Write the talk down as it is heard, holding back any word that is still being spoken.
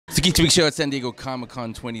The Geek to Week show at San Diego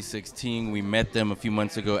Comic-Con 2016. We met them a few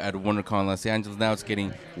months ago at WonderCon Los Angeles. Now it's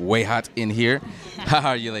getting way hot in here. How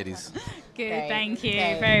are you, ladies? Good, Great. thank you.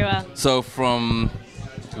 Great. Very well. So from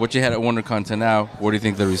what you had at WonderCon to now, what do you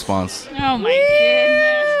think the response? Oh my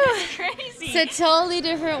goodness, it's crazy. It's a totally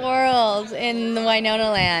different world in the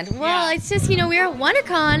Winona land. Well, Yeah. it's just, we were at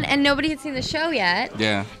WonderCon and nobody had seen the show yet.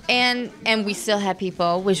 Yeah. And we still had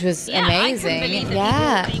people, which was Yeah, amazing. I couldn't believe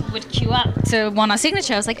that people would queue up to want our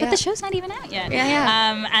signature. I was like, but Yeah. the show's not even out yet.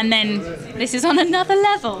 Yeah. And then this is on another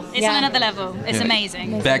level. It's Yeah. on another level. It's Yeah.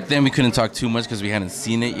 amazing. Back then we couldn't talk too much because we hadn't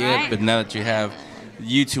seen it yet. Right. But now that you have,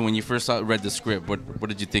 you two, when you first read the script, what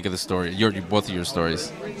did you think of the story? Both of your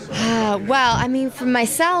stories. Well, I mean, for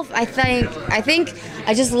myself, I think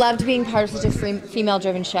I just loved being part of such a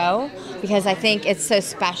female-driven show because I think it's so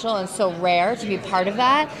special and so rare to be part of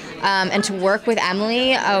that. And to work with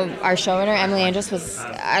Emily, our showrunner, Emily Andrus, was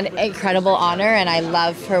an incredible honor, and I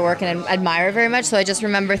love her work and admire her very much. So I just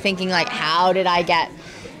remember thinking, like, how did I get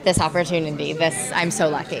this opportunity? I'm so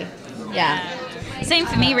lucky. Yeah. Same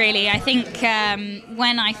for me, really. I think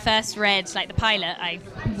when I first read the pilot,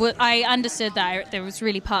 I understood that there was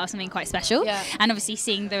really part of something quite special. Yeah. And obviously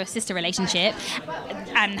seeing the sister relationship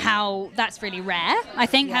and how that's really rare. I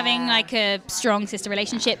think having a strong sister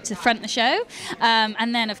relationship to front the show.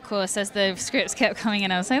 And then, of course, as the scripts kept coming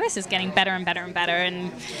in, I was like, this is getting better and better and better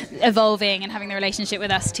and evolving and having the relationship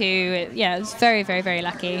with us too. Yeah, it was very, very, very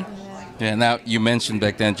lucky. Yeah, now you mentioned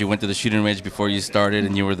back then that you went to the shooting range before you started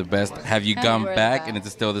and you were the best. Have you gone back and it's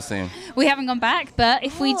still the same? We haven't gone back, but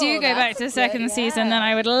if we do go back to the second season, then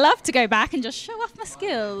I would love to go back and just show off my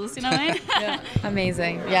skills, you know what I mean? Yeah.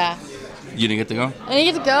 Amazing. Yeah. You didn't get to go? I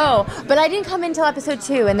didn't get to go, but I didn't come in until episode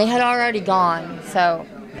 2, and they had already gone, so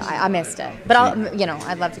I missed it. But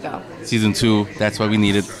I'd love to go. Season 2, that's why we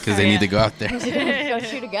need it, because they need to go out there. Go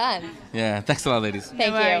shoot a gun. Yeah, thanks a lot, ladies. Thank No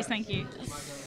you. worries, thank you.